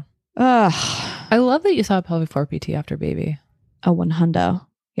do you do? Ugh. I love that you saw a pelvic floor PT after baby. Oh, one hundo.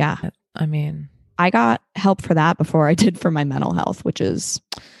 Yeah. I mean, I got help for that before I did for my mental health, which is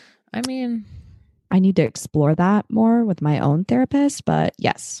I need to explore that more with my own therapist. But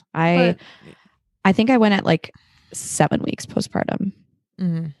yes, I think I went at like 7 weeks postpartum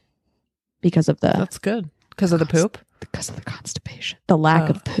because of the That's good. Because of the poop? Because of the constipation, the lack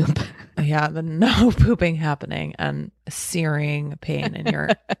of poop. Yeah, the no pooping happening and searing pain in your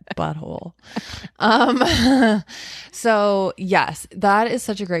butthole. So yes, that is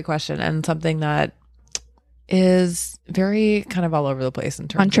such a great question and something that is very kind of all over the place in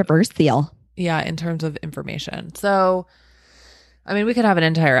terms Controversial. in terms of information. So, I mean, we could have an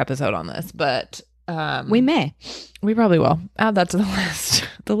entire episode on this, but we probably will add that to the list.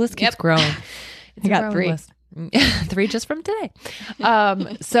 The list keeps growing. I got 3. List. 3 just from today.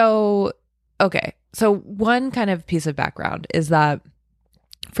 So one kind of piece of background is that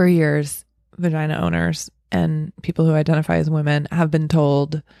for years, vagina owners and people who identify as women have been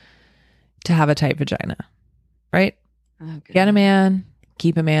told to have a tight vagina, right? Okay. Get a man,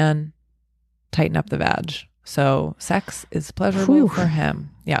 keep a man, tighten up the vag. So sex is pleasurable for him.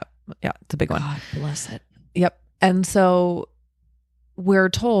 Yeah. It's a big one. God bless it. Yep. And so we're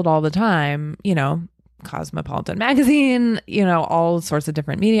told all the time, Cosmopolitan magazine, all sorts of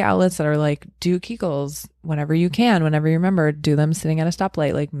different media outlets that are like, do Kegels whenever you can, whenever you remember, do them sitting at a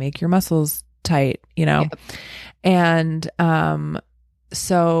stoplight, like make your muscles tight, Yep. And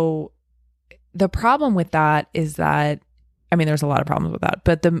so the problem with that is that, I mean, there's a lot of problems with that,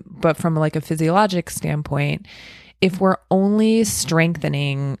 but from like a physiologic standpoint, if we're only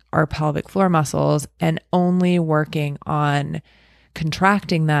strengthening our pelvic floor muscles and only working on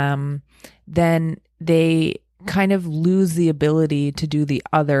contracting them, then they kind of lose the ability to do the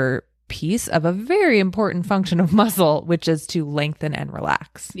other piece of a very important function of muscle, which is to lengthen and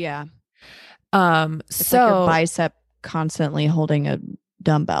relax. Yeah. It's like your bicep constantly holding a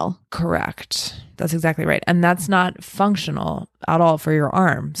dumbbell. Correct. That's exactly right. And that's not functional at all for your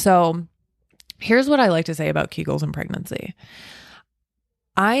arm. So here's what I like to say about Kegels in pregnancy.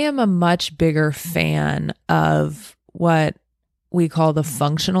 I am a much bigger fan of what we call the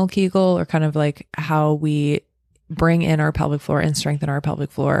functional Kegel, or kind of like how we bring in our pelvic floor and strengthen our pelvic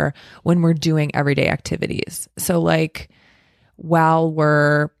floor when we're doing everyday activities. So like while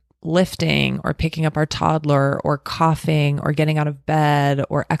we're lifting or picking up our toddler or coughing or getting out of bed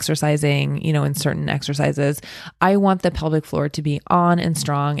or exercising, in certain exercises, I want the pelvic floor to be on and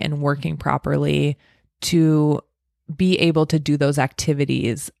strong and working properly to be able to do those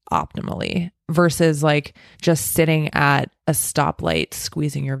activities optimally versus like just sitting at a stoplight,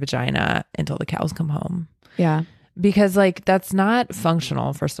 squeezing your vagina until the cows come home. Yeah. Because like that's not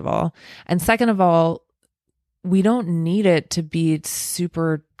functional, first of all. And second of all, we don't need it to be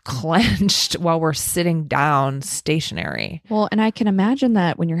super clenched while we're sitting down stationary. Well, and I can imagine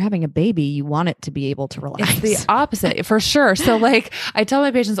that when you're having a baby, you want it to be able to relax. It's the opposite for sure. So like I tell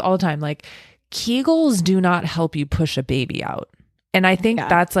my patients all the time, like Kegels do not help you push a baby out. And I think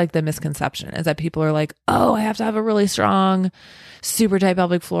that's like the misconception is that people are like, oh, I have to have a really strong, super tight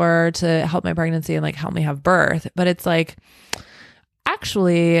pelvic floor to help my pregnancy and like help me have birth. But it's like,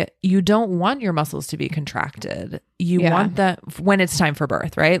 actually, you don't want your muscles to be contracted. You want that when it's time for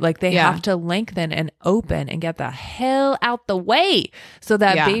birth, right? Like they have to lengthen and open and get the hell out the way so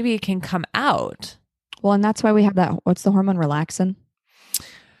that baby can come out. Well, and that's why we have that. What's the hormone? Relaxin?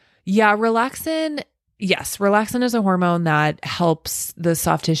 Yeah, relaxin. Yes, relaxin is a hormone that helps the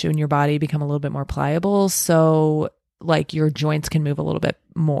soft tissue in your body become a little bit more pliable. So like your joints can move a little bit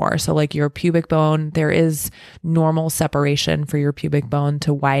more. So like your pubic bone, there is normal separation for your pubic bone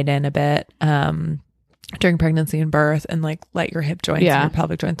to widen a bit during pregnancy and birth, and like let your hip joints and your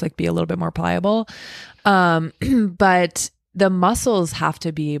pelvic joints like be a little bit more pliable. But the muscles have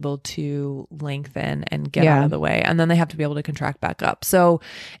to be able to lengthen and get out of the way, and then they have to be able to contract back up. So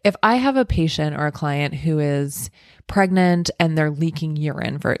if I have a patient or a client who is pregnant and they're leaking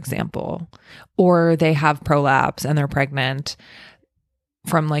urine, for example, or they have prolapse and they're pregnant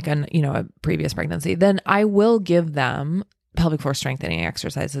from like a previous pregnancy, then I will give them pelvic floor strengthening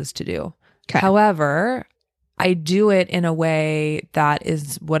exercises to do. Okay. However, I do it in a way that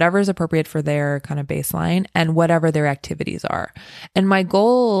is whatever is appropriate for their kind of baseline and whatever their activities are. And my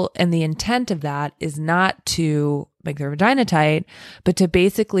goal and the intent of that is not to make their vagina tight, but to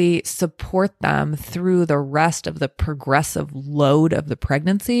basically support them through the rest of the progressive load of the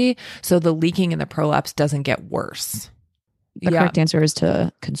pregnancy so the leaking and the prolapse doesn't get worse. The correct answer is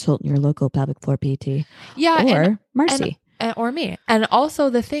to consult your local pelvic floor PT. Yeah. Or Marcy. Or me. And also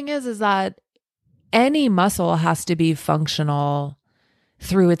the thing is that any muscle has to be functional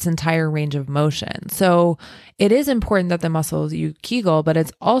through its entire range of motion. So it is important that the muscles you Kegel, but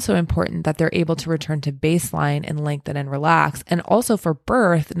it's also important that they're able to return to baseline and lengthen and relax. And also for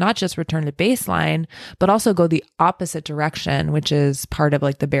birth, not just return to baseline, but also go the opposite direction, which is part of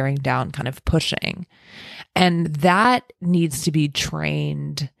like the bearing down kind of pushing. And that needs to be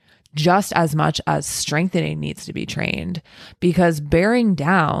trained just as much as strengthening needs to be trained, because bearing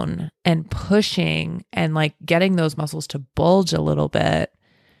down and pushing and like getting those muscles to bulge a little bit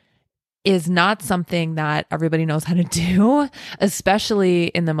is not something that everybody knows how to do, especially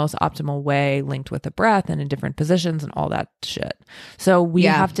in the most optimal way, linked with the breath and in different positions and all that shit. So we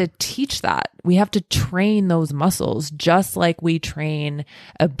have to teach that. We have to train those muscles just like we train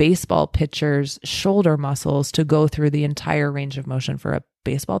a baseball pitcher's shoulder muscles to go through the entire range of motion for a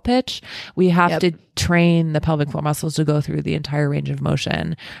baseball pitch. We have to train the pelvic floor muscles to go through the entire range of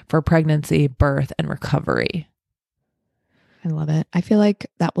motion for pregnancy, birth, and recovery. I love it. I feel like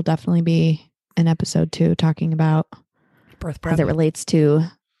that will definitely be an episode 2 talking about birth as it relates to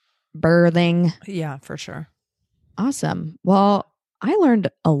birthing. Yeah, for sure. Awesome. Well, I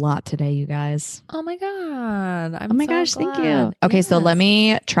learned a lot today, you guys. Oh my God. Oh my gosh, thank you. Okay, so let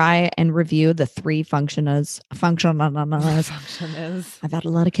me try and review the 3 functionas. I've had a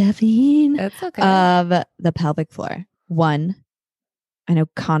lot of caffeine. It's okay. Of the pelvic floor. 1, I know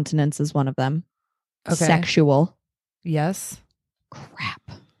continence is one of them. Okay. Sexual. Yes. Crap.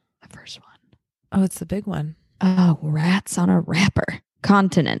 The first one. Oh, it's the big one. Oh, rats on a wrapper.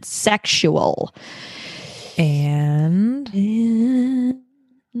 Continence. Sexual. And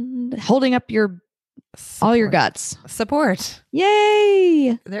holding up all your guts. Support.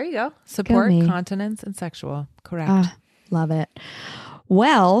 Yay. There you go. Support, continence, and sexual. Correct. Love it.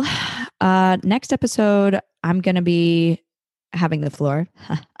 Well, next episode, I'm going to be having the floor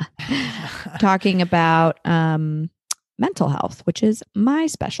talking about mental health, which is my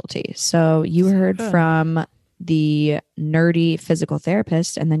specialty. So you heard from the nerdy physical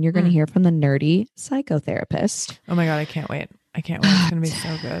therapist, and then you're going to hear from the nerdy psychotherapist. Oh my God, I can't wait. I can't wait. It's going to be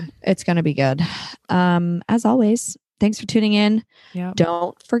so good. It's going to be good. As always, thanks for tuning in. Yeah.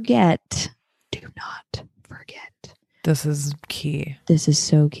 Don't forget. Do not forget. This is key. This is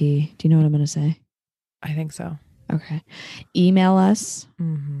so key. Do you know what I'm going to say? I think so. Okay. Email us.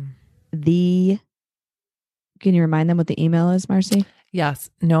 Can you remind them what the email is, Marcy? Yes.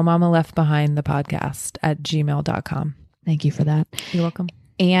 No Mama Left Behind the podcast at gmail.com. Thank you for that. You're welcome.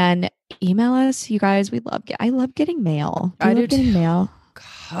 And email us, you guys. I love getting mail. I do getting mail.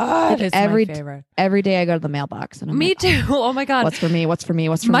 God, it's my favorite. Every day I go to the mailbox and I'm Me too. Oh my God. What's for me? What's for me?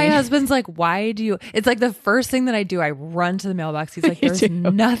 What's for my me? My husband's like, why do you? It's like the first thing that I do, I run to the mailbox. He's like, there's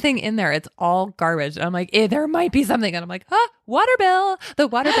nothing in there. It's all garbage. And I'm like, there might be something. And I'm like, water bill. The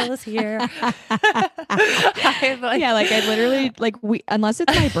water bill is here. I literally unless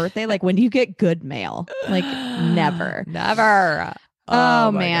it's my birthday, like when do you get good mail? Like never.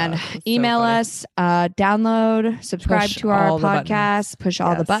 Oh man. Email us, download, subscribe to our podcast, push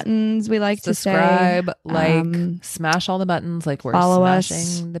all the buttons we like to say. Subscribe, smash all the buttons like we're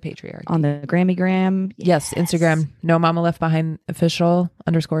smashing the patriarchy. On the Grammygram. Yes, Instagram, No Mama Left Behind _official.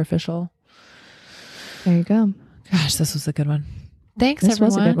 There you go. Gosh, this was a good one. Thanks, everyone.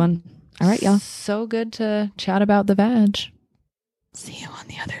 This was a good one. All right, y'all. So good to chat about the vag. See you on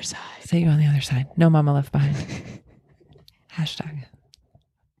the other side. See you on the other side. No Mama Left Behind. Hashtag.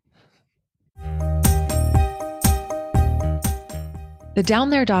 The Down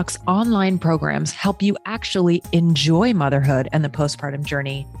There Docs online programs help you actually enjoy motherhood and the postpartum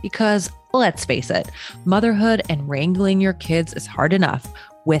journey because, let's face it, motherhood and wrangling your kids is hard enough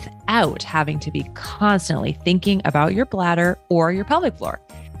without having to be constantly thinking about your bladder or your pelvic floor.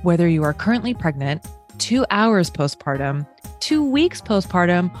 Whether you are currently pregnant, 2 hours postpartum, 2 weeks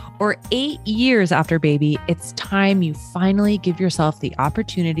postpartum, or 8 years after baby, it's time you finally give yourself the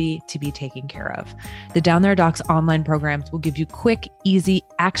opportunity to be taken care of. The Down There Docs online programs will give you quick, easy,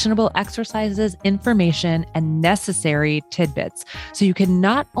 actionable exercises, information, and necessary tidbits so you can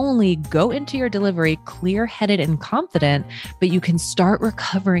not only go into your delivery clear-headed and confident, but you can start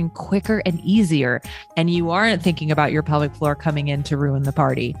recovering quicker and easier, and you aren't thinking about your pelvic floor coming in to ruin the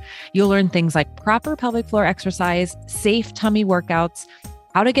party. You'll learn things like proper pelvic floor exercise, safe tummy workouts,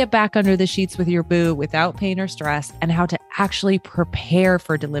 how to get back under the sheets with your boo without pain or stress, and how to actually prepare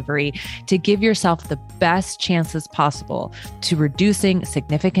for delivery to give yourself the best chances possible to reducing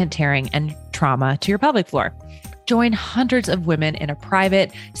significant tearing and trauma to your pelvic floor. Join hundreds of women in a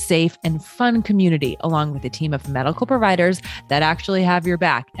private, safe, and fun community, along with a team of medical providers that actually have your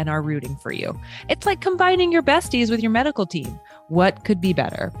back and are rooting for you. It's like combining your besties with your medical team. What could be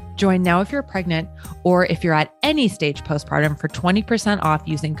better? Join now if you're pregnant or if you're at any stage postpartum for 20% off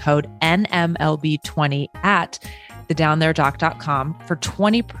using code NMLB20 at thedowntheredoc.com for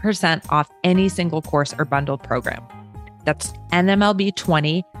 20% off any single course or bundled program. That's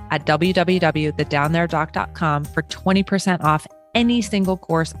NMLB20 at www.thedowntheredoc.com for 20% off any single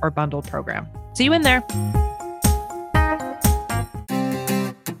course or bundled program. See you in there.